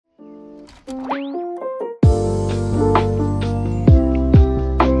What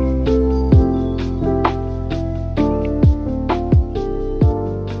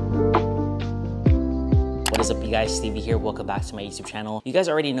is up, you guys? Stevie here. Welcome back to my YouTube channel. You guys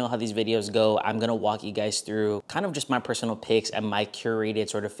already know how these videos go. I'm gonna walk you guys through kind of just my personal picks and my curated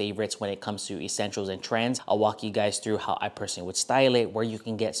sort of favorites when it comes to essentials and trends. I'll walk you guys through how I personally would style it, where you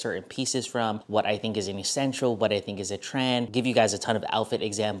can get certain pieces from, what I think is an essential, what I think is a trend, give you guys a ton of outfit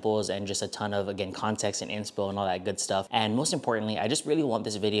examples and just a ton of, again, context and inspo and all that good stuff. And most importantly, I just really want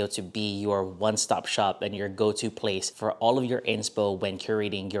this video to be your one-stop shop and your go-to place for all of your inspo when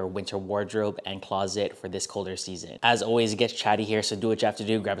curating your winter wardrobe and closet for this colder season. As always, it gets chatty here, so do what you have to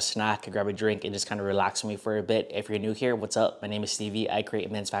do. Grab a snack, grab a drink, and just kind of relax with me for a bit. If you're new here, what's up? My name is Stevie. I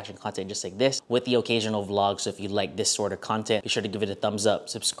create men's fashion content just like this with the occasional vlog. So if you like this sort of content, be sure to give it a thumbs up,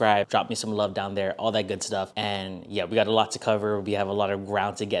 subscribe, drop me some love down there, all that good stuff. And yeah, we got a lot to cover. We have a lot of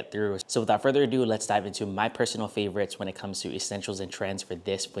ground to get through. So without further ado, let's dive into my personal favorites when it comes to essentials and trends for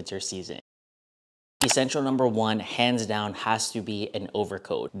this winter season. Essential number one, hands down, has to be an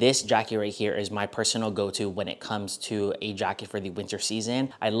overcoat. This jacket right here is my personal go-to when it comes to a jacket for the winter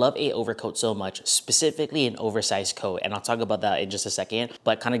season. I love a overcoat so much, specifically an oversized coat, and I'll talk about that in just a second,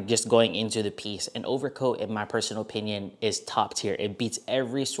 but kind of just going into the piece. An overcoat, in my personal opinion, is top tier. It beats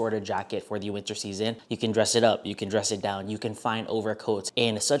every sort of jacket for the winter season. You can dress it up, you can dress it down, you can find overcoats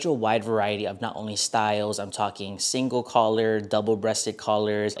in such a wide variety of not only styles, I'm talking single collar, double-breasted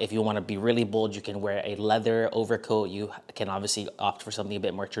collars. If you want to be really bold, you can wear a leather overcoat. You can obviously opt for something a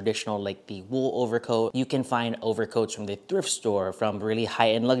bit more traditional like the wool overcoat. You can find overcoats from the thrift store, from really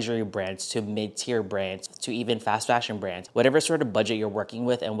high-end luxury brands to mid-tier brands to even fast fashion brands. Whatever sort of budget you're working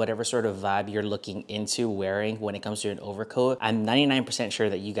with and whatever sort of vibe you're looking into wearing when it comes to an overcoat, I'm 99% sure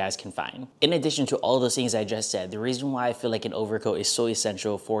that you guys can find. In addition to all those things I just said, the reason why I feel like an overcoat is so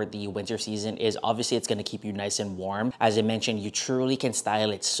essential for the winter season is obviously it's going to keep you nice and warm. As I mentioned, you truly can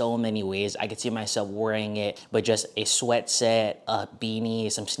style it so many ways. I could see myself wearing it, but just a sweat set, a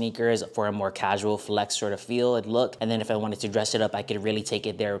beanie, some sneakers for a more casual flex sort of feel and look. And then if I wanted to dress it up, I could really take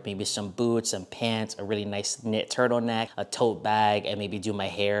it there with maybe some boots, some pants, a really nice knit turtleneck, a tote bag, and maybe do my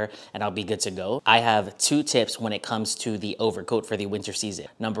hair, and I'll be good to go. I have two tips when it comes to the overcoat for the winter season.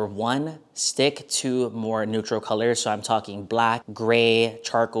 Number one, stick to more neutral colors. So I'm talking black, gray,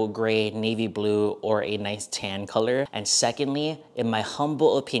 charcoal gray, navy blue, or a nice tan color. And secondly, in my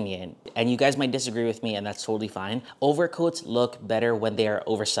humble opinion, and you guys might disagree with me, and that's totally fine, overcoats look better when they are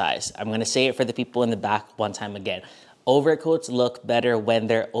oversized. I'm gonna say it for the people in the back one time again. Overcoats look better when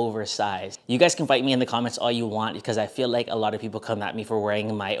they're oversized. You guys can fight me in the comments all you want because I feel like a lot of people come at me for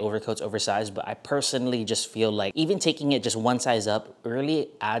wearing my overcoats oversized, but I personally just feel like even taking it just one size up really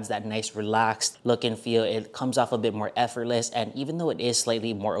adds that nice relaxed look and feel. It comes off a bit more effortless, and even though it is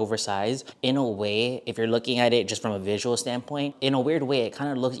slightly more oversized, in a way, if you're looking at it just from a visual standpoint, in a weird way, it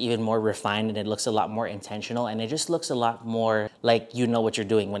kind of looks even more refined and it looks a lot more intentional, and it just looks a lot more like you know what you're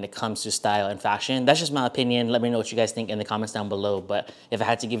doing when it comes to style and fashion. That's just my opinion. Let me know what you guys think in the comments down below. But if I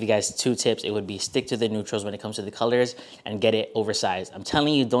had to give you guys two tips, it would be stick to the neutrals when it comes to the colors and get it oversized. I'm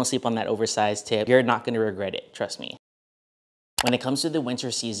telling you, don't sleep on that oversized tip. You're not going to regret it. Trust me. When it comes to the winter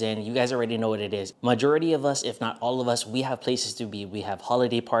season, you guys already know what it is. Majority of us, if not all of us, we have places to be. We have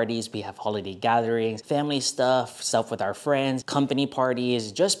holiday parties, we have holiday gatherings, family stuff with our friends, company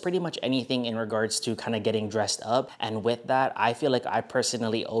parties, just pretty much anything in regards to kind of getting dressed up. And with that, I feel like I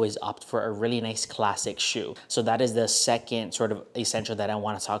personally always opt for a really nice classic shoe. So that is the second sort of essential that I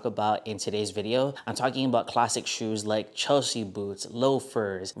want to talk about in today's video. I'm talking about classic shoes like Chelsea boots,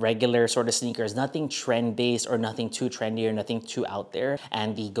 loafers, regular sort of sneakers, nothing trend-based or nothing too trendy or nothing too out there.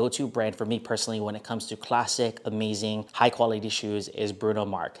 And the go-to brand for me personally when it comes to classic, amazing, high-quality shoes is BRUNO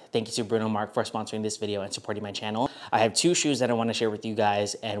MARC. Thank you to BRUNO MARC for sponsoring this video and supporting my channel. I have two shoes that I want to share with you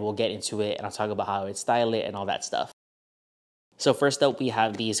guys, and we'll get into it and I'll talk about how I would style it and all that stuff. So first up, we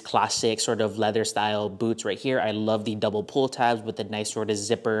have these classic sort of leather style boots right here. I love the double pull tabs with the nice sort of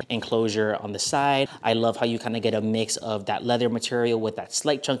zipper enclosure on the side. I love how you kind of get a mix of that leather material with that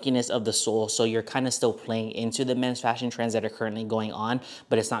slight chunkiness of the sole. So you're kind of still playing into the men's fashion trends that are currently going on,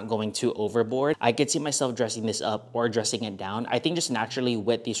 but it's not going too overboard. I could see myself dressing this up or dressing it down. I think just naturally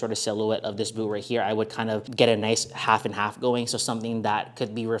with the sort of silhouette of this boot right here, I would kind of get a nice half and half going. So something that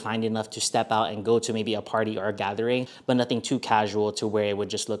could be refined enough to step out and go to maybe a party or a gathering, but nothing too casual to where it would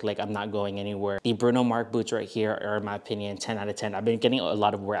just look like I'm not going anywhere. The Bruno MARC boots right here are, in my opinion, 10 out of 10. I've been getting a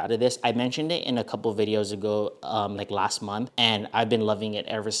lot of wear out of this. I mentioned it in a couple videos ago, like last month, and I've been loving it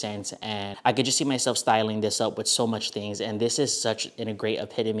ever since. And I could just see myself styling this up with so much things. And this is such a great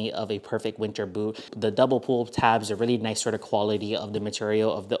epitome of a perfect winter boot. The double pull tabs, a really nice sort of quality of the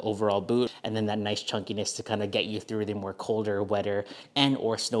material of the overall boot, and then that nice chunkiness to kind of get you through the more colder, wetter, and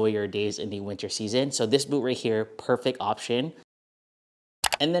or snowier days in the winter season. So this boot right here, perfect option.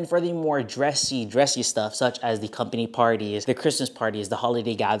 And then for the more dressy stuff, such as the company parties, the Christmas parties, the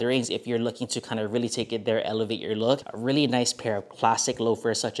holiday gatherings, if you're looking to kind of really take it there, elevate your look, a really nice pair of classic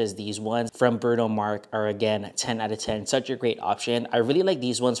loafers such as these ones from Bruno MARC are again 10 out of 10. Such a great option. I really like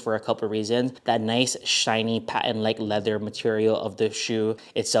these ones for a couple of reasons. That nice shiny patent-like leather material of the shoe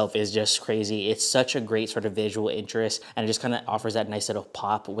itself is just crazy. It's such a great sort of visual interest, and it just kind of offers that nice little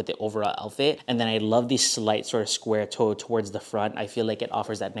pop with the overall outfit. And then I love the slight sort of square toe towards the front. I feel like it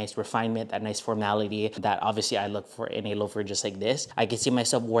offers that nice refinement, that nice formality that obviously I look for in a loafer just like this. I can see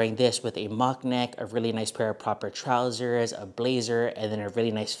myself wearing this with a mock neck, a really nice pair of proper trousers, a blazer, and then a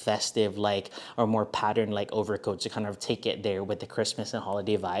really nice festive like or more pattern like overcoat to kind of take it there with the Christmas and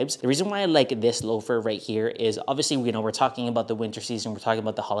holiday vibes. The reason why I like this loafer right here is obviously, you know, we're talking about the winter season, we're talking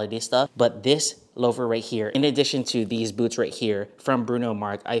about the holiday stuff, but this loafer right here, in addition to these boots right here from Bruno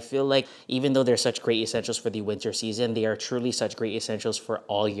MARC, I feel like even though they're such great essentials for the winter season, they are truly such great essentials for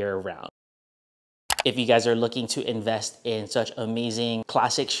all year round. If you guys are looking to invest in such amazing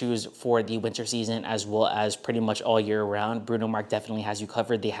classic shoes for the winter season as well as pretty much all year round, Bruno MARC definitely has you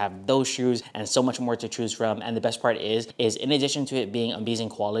covered. They have those shoes and so much more to choose from. And the best part is in addition to it being amazing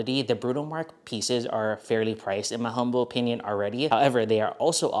quality, the Bruno MARC pieces are fairly priced in my humble opinion already. However, they are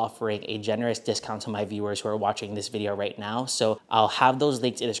also offering a generous discount to my viewers who are watching this video right now. So I'll have those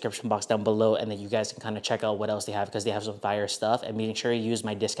links in the description box down below, and then you guys can kind of check out what else they have because they have some fire stuff, and make sure you use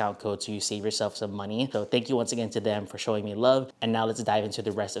my discount code so you save yourself some money. So thank you once again to them for showing me love. And now let's dive into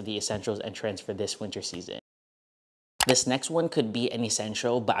the rest of the essentials and trends for this winter season. This next one could be an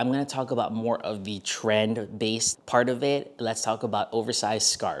essential, but I'm going to talk about more of the trend-based part of it. Let's talk about oversized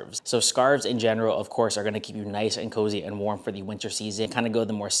scarves. So scarves in general, of course, are going to keep you nice and cozy and warm for the winter season. Kind of go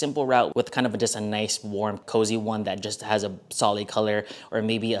the more simple route with kind of just a nice, warm, cozy one that just has a solid color or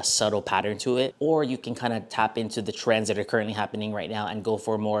maybe a subtle pattern to it. Or you can kind of tap into the trends that are currently happening right now and go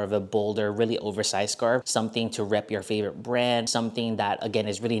for more of a bolder, really oversized scarf, something to rep your favorite brand, something that, again,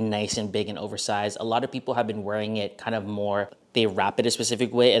 is really nice and big and oversized. A lot of people have been wearing it kind of more, they wrap it a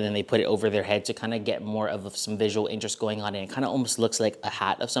specific way and then they put it over their head to kind of get more of some visual interest going on, and it kind of almost looks like a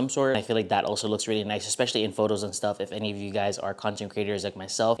hat of some sort. I feel like that also looks really nice, especially in photos and stuff. If any of you guys are content creators like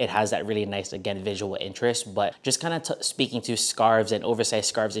myself, it has that really nice, again, visual interest. But just kind of speaking to scarves and oversized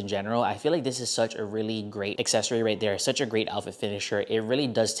scarves in general, I feel like this is such a really great accessory right there, such a great outfit finisher. It really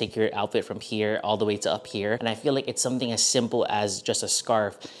does take your outfit from here all the way to up here, and I feel like it's something as simple as just a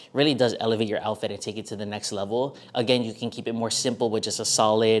scarf really does elevate your outfit and take it to the next level. Again, you can keep it more simple with just a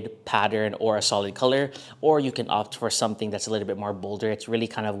solid pattern or a solid color, or you can opt for something that's a little bit more bolder. It's really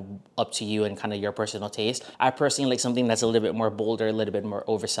kind of up to you and kind of your personal taste. I personally like something that's a little bit more bolder, a little bit more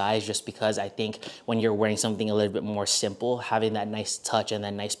oversized, just because I think when you're wearing something a little bit more simple, having that nice touch and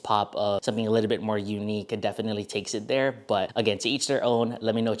that nice pop of something a little bit more unique, it definitely takes it there. But again, to each their own.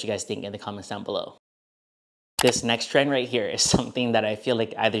 Let me know what you guys think in the comments down below. This next trend right here is something that I feel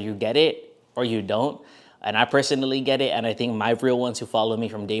like either you get it or you don't. And I personally get it, and I think my real ones who follow me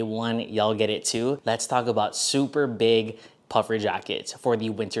from day one, y'all get it too. Let's talk about super big puffer jackets for the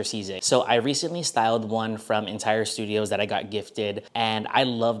winter season. So I recently styled one from Entire Studios that I got gifted, and I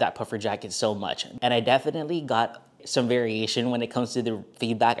love that puffer jacket so much. And I definitely got some variation when it comes to the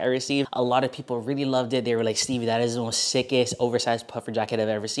feedback I received. A lot of people really loved it. They were like, Stevie, that is the most sickest oversized puffer jacket I've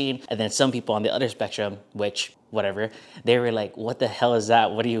ever seen. And then some people on the other spectrum, which whatever, they were like, what the hell is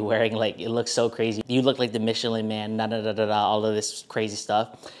that? What are you wearing? Like, it looks so crazy. You look like the Michelin Man, all of this crazy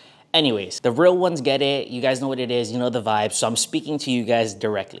stuff. Anyways, the real ones get it. You guys know what it is, you know the vibes. So I'm speaking to you guys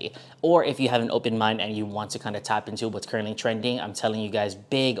directly. Or if you have an open mind and you want to kind of tap into what's currently trending, I'm telling you guys,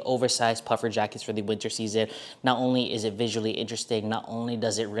 big oversized puffer jackets for the winter season. Not only is it visually interesting, not only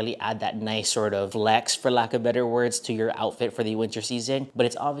does it really add that nice sort of flex, for lack of better words, to your outfit for the winter season, but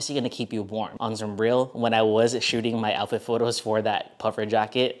it's obviously gonna keep you warm. On some real, when I was shooting my outfit photos for that puffer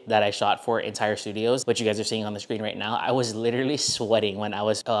jacket that I shot for Entire Studios, which you guys are seeing on the screen right now, I was literally sweating when I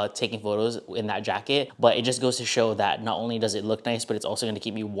was taking photos in that jacket, but it just goes to show that not only does it look nice, but it's also going to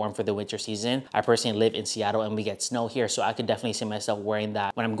keep me warm for the winter season. I personally live in Seattle and we get snow here, so I could definitely see myself wearing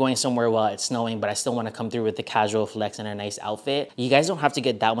that when I'm going somewhere while it's snowing, but I still want to come through with the casual flex and a nice outfit. You guys don't have to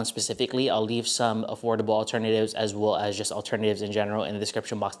get that one specifically. I'll leave some affordable alternatives as well as just alternatives in general in the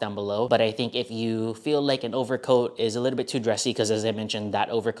description box down below. But I think if you feel like an overcoat is a little bit too dressy, because as I mentioned, that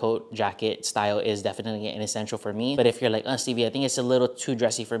overcoat jacket style is definitely an essential for me. But if you're like, Stevie, I think it's a little too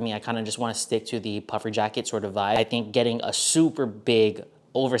dressy for me, I kind of just want to stick to the puffer jacket sort of vibe, I think getting a super big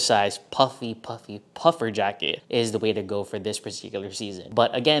oversized puffy puffer jacket is the way to go for this particular season.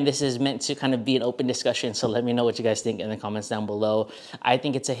 But again, this is meant to kind of be an open discussion, so let me know what you guys think in the comments down below. I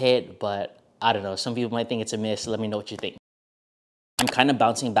think it's a hit, but I don't know, some people might think it's a miss. Let me know what you think. I'm kind of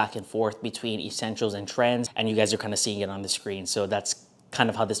bouncing back and forth between essentials and trends, and you guys are kind of seeing it on the screen, so that's kind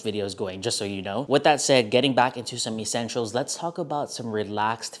of how this video is going, just so you know. With that said, getting back into some essentials, let's talk about some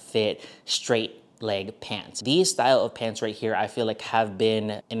relaxed fit straight leg pants. These style of pants right here, I feel like have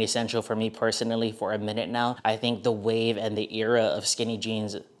been an essential for me personally for a minute now. I think the wave and the era of skinny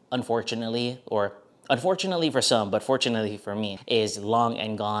jeans, unfortunately for some, but fortunately for me, is long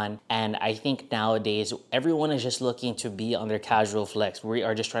and gone. And I think nowadays, everyone is just looking to be on their casual flex. We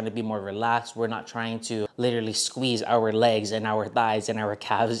are just trying to be more relaxed. We're not trying to literally squeeze our legs and our thighs and our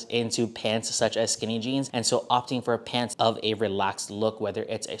calves into pants such as skinny jeans. And so opting for pants of a relaxed look, whether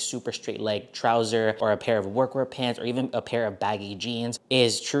it's a super straight leg trouser or a pair of workwear pants or even a pair of baggy jeans,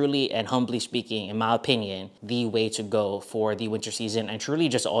 is truly and humbly speaking, in my opinion, the way to go for the winter season and truly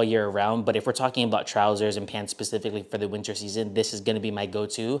just all year round. But if we're talking about trousers and pants specifically for the winter season, this is going to be my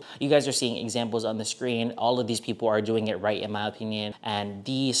go-to. You guys are seeing examples on the screen. All of these people are doing it right, in my opinion, and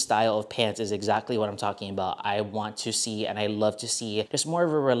the style of pants is exactly what I'm talking about. I want to see, and I love to see, just more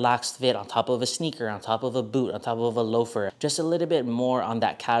of a relaxed fit on top of a sneaker, on top of a boot, on top of a loafer, just a little bit more on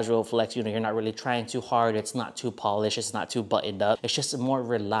that casual flex. You know, you're not really trying too hard, it's not too polished, it's not too buttoned up, it's just more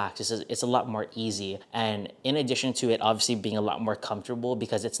relaxed, it's a lot more easy. And in addition to it obviously being a lot more comfortable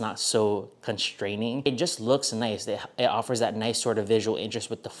because it's not so constraining, it just looks nice. It offers that nice sort of visual interest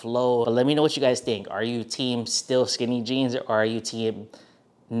with the flow. But let me know what you guys think. Are you team still skinny jeans, or are you team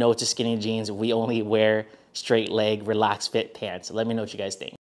no to skinny jeans, we only wear straight leg relaxed fit pants? Let me know what you guys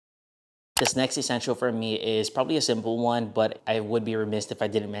think. This next essential for me is probably a simple one, but I would be remiss if I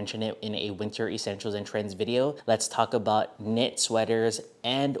didn't mention it in a winter essentials and trends video. Let's talk about knit sweaters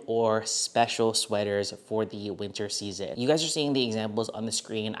and or special sweaters for the winter season. You guys are seeing the examples on the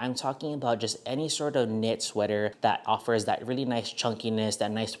screen. I'm talking about just any sort of knit sweater that offers that really nice chunkiness, that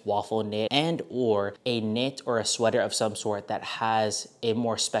nice waffle knit, and or a knit or a sweater of some sort that has a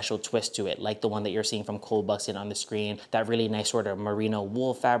more special twist to it, like the one that you're seeing from Cole Buxton on the screen, that really nice sort of merino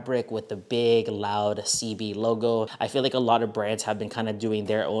wool fabric with the big loud CB logo. I feel like a lot of brands have been kind of doing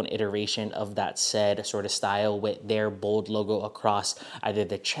their own iteration of that said sort of style with their bold logo across either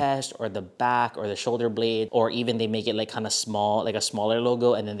the chest or the back or the shoulder blade, or even they make it like kind of small, like a smaller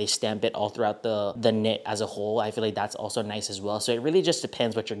logo, and then they stamp it all throughout the knit as a whole. I feel like that's also nice as well. So it really just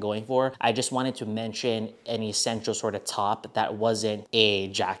depends what you're going for. I just wanted to mention an essential sort of top that wasn't a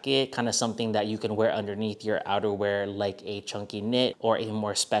jacket, kind of something that you can wear underneath your outerwear, like a chunky knit or a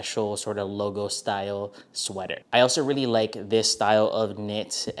more special sort of logo style sweater. I also really like this style of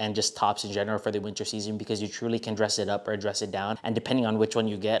knit and just tops in general for the winter season because you truly can dress it up or dress it down, and depending on which one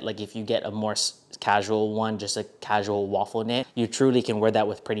you get, like if you get a more casual one, just a casual waffle knit, you truly can wear that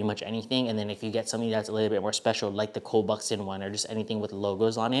with pretty much anything. And then if you get something that's a little bit more special, like the Cole Buxton one or just anything with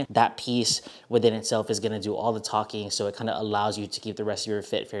logos on it, that piece within itself is going to do all the talking, so it kind of allows you to keep the rest of your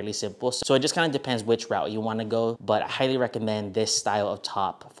fit fairly simple. So it just kind of depends which route you want to go, but I highly recommend this style of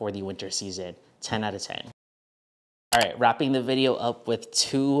top for the winter season. 10 out of 10. All right, wrapping the video up with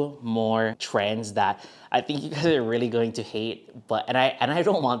two more trends that I think you guys are really going to hate, but and I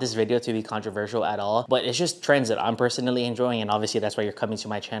don't want this video to be controversial at all, but it's just trends that I'm personally enjoying, and obviously that's why you're coming to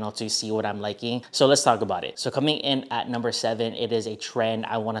my channel to see what I'm liking. So let's talk about it. So coming in at number 7, it is a trend.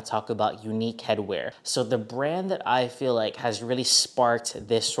 I want to talk about unique headwear. So the brand that I feel like has really sparked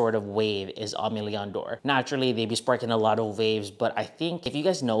this sort of wave is Amélie Andor. Naturally, they be sparking a lot of waves, but I think if you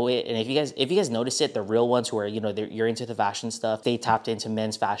guys know it, and if you guys notice it, the real ones who are, you know, you're into the fashion stuff, they tapped into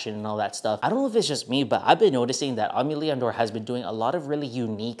men's fashion and all that stuff. I don't know if it's just me, but I've been noticing that Amélie Andor has been doing a lot of really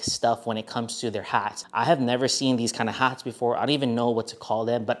unique stuff when it comes to their hats. I have never seen these kind of hats before. I don't even know what to call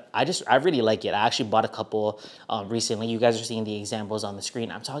them, but I really like it. I actually bought a couple recently. You guys are seeing the examples on the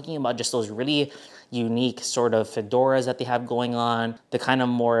screen. I'm talking about just those really unique sort of fedoras that they have going on, the kind of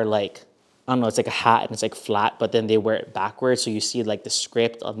more like I don't know, it's like a hat and it's like flat, but then they wear it backwards. So you see like the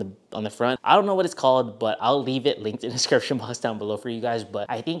script on the front. I don't know what it's called, but I'll leave it linked in the description box down below for you guys. But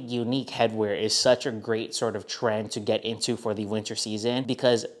I think unique headwear is such a great sort of trend to get into for the winter season,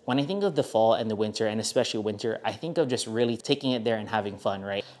 because when I think of the fall and the winter, and especially winter, I think of just really taking it there and having fun,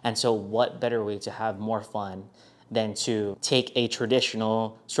 right? And so what better way to have more fun than to take a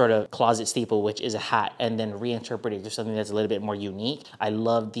traditional sort of closet staple, which is a hat, and then reinterpret it to something that's a little bit more unique. I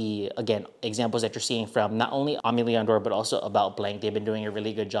love the, again, examples that you're seeing from not only Amelie Andor, but also About Blank. They've been doing a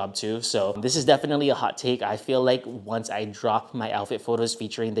really good job too. So this is definitely a hot take. I feel like once I drop my outfit photos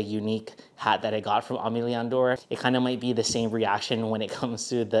featuring the unique hat that I got from Amelie Andor, it kind of might be the same reaction when it comes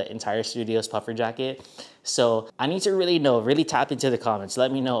to the entire Studios puffer jacket. So I need to really tap into the comments.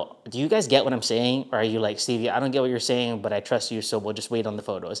 Let me know, do you guys get what I'm saying? Or are you like, Stevie, I don't get what you're saying, but I trust you, so we'll just wait on the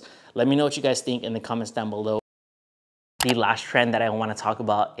photos. Let me know what you guys think in the comments down below. The last trend that I want to talk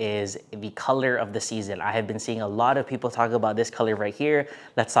about is the color of the season. I have been seeing a lot of people talk about this color right here.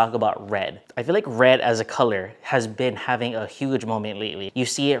 Let's talk about red. I feel like red as a color has been having a huge moment lately. You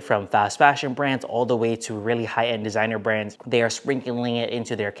see it from fast fashion brands all the way to really high-end designer brands. They are sprinkling it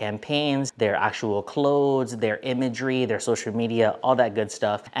into their campaigns, their actual clothes, their imagery, their social media, all that good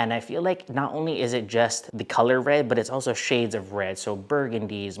stuff. And I feel like not only is it just the color red, but it's also shades of red. So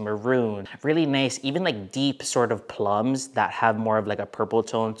burgundies, maroon, really nice, even like deep sort of plums that have more of like a purple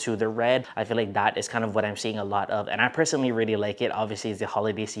tone to the red. I feel like that is kind of what I'm seeing a lot of, and I personally really like it. Obviously it's the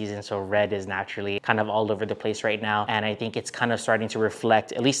holiday season, so red is naturally kind of all over the place right now, and I think it's kind of starting to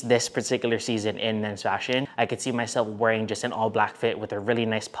reflect, at least this particular season in men's fashion. I could see myself wearing just an all black fit with a really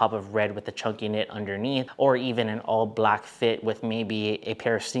nice pop of red with the chunky knit underneath, or even an all black fit with maybe a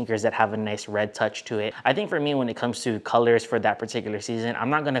pair of sneakers that have a nice red touch to it. I think for me, when it comes to colors for that particular season, I'm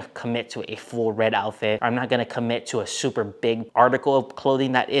not gonna commit to a full red outfit, or I'm not gonna commit to a super big article of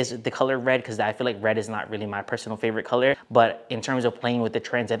clothing that is the color red, because I feel like red is not really my personal favorite color. But in terms of playing with the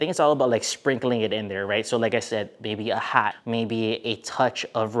trends, I think it's all about like sprinkling it in there, right? So like I said, maybe a hat, maybe a touch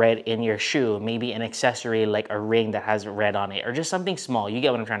of red in your shoe, maybe an accessory like a ring that has red on it, or just something small. You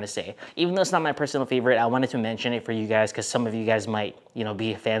get what I'm trying to say. Even though it's not my personal favorite, I wanted to mention it for you guys because some of you guys might, you know,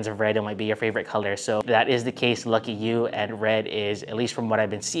 be fans of red. It might be your favorite color. So if that is the case, lucky you. And red is, at least from what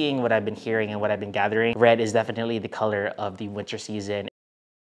I've been seeing, what I've been hearing, and what I've been gathering, red is definitely the color of the winter season.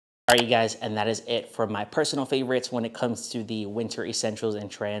 All right, you guys, and that is it for my personal favorites when it comes to the winter essentials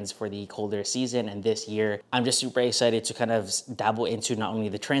and trends for the colder season and this year. I'm just super excited to kind of dabble into not only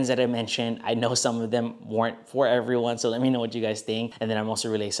the trends that I mentioned. I know some of them weren't for everyone, so let me know what you guys think. And then I'm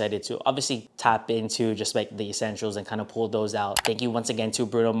also really excited to obviously tap into just like the essentials and kind of pull those out. Thank you once again to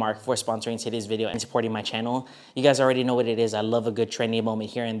BRUNO MARC for sponsoring today's video and supporting my channel. You guys already know what it is. I love a good trendy moment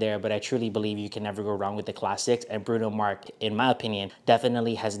here and there, but I truly believe you can never go wrong with the classics. And BRUNO MARC, in my opinion,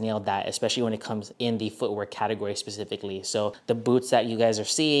 definitely has nailed that, especially when it comes in the footwear category specifically. So the boots that you guys are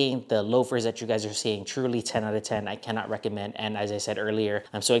seeing, the loafers that you guys are seeing, truly 10 out of 10. I cannot recommend. And as I said earlier,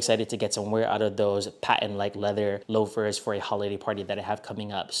 I'm so excited to get some wear out of those patent-like leather loafers for a holiday party that I have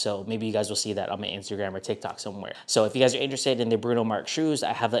coming up. So maybe you guys will see that on my Instagram or TikTok somewhere. So if you guys are interested in the BRUNO MARC shoes,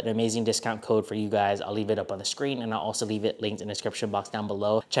 I have an amazing discount code for you guys. I'll leave it up on the screen, and I'll also leave it linked in the description box down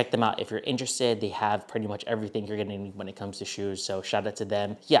below. Check them out if you're interested. They have pretty much everything you're gonna need when it comes to shoes. So shout out to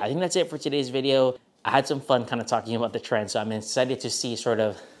them. Yeah, I think that's it for today's video. I had some fun kind of talking about the trend, so I'm excited to see sort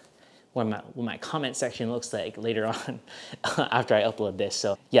of what my comment section looks like later on after I upload this.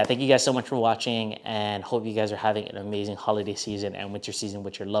 So yeah, thank you guys so much for watching, and hope you guys are having an amazing holiday season and winter season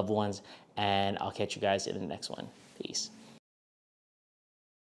with your loved ones, and I'll catch you guys in the next one. Peace.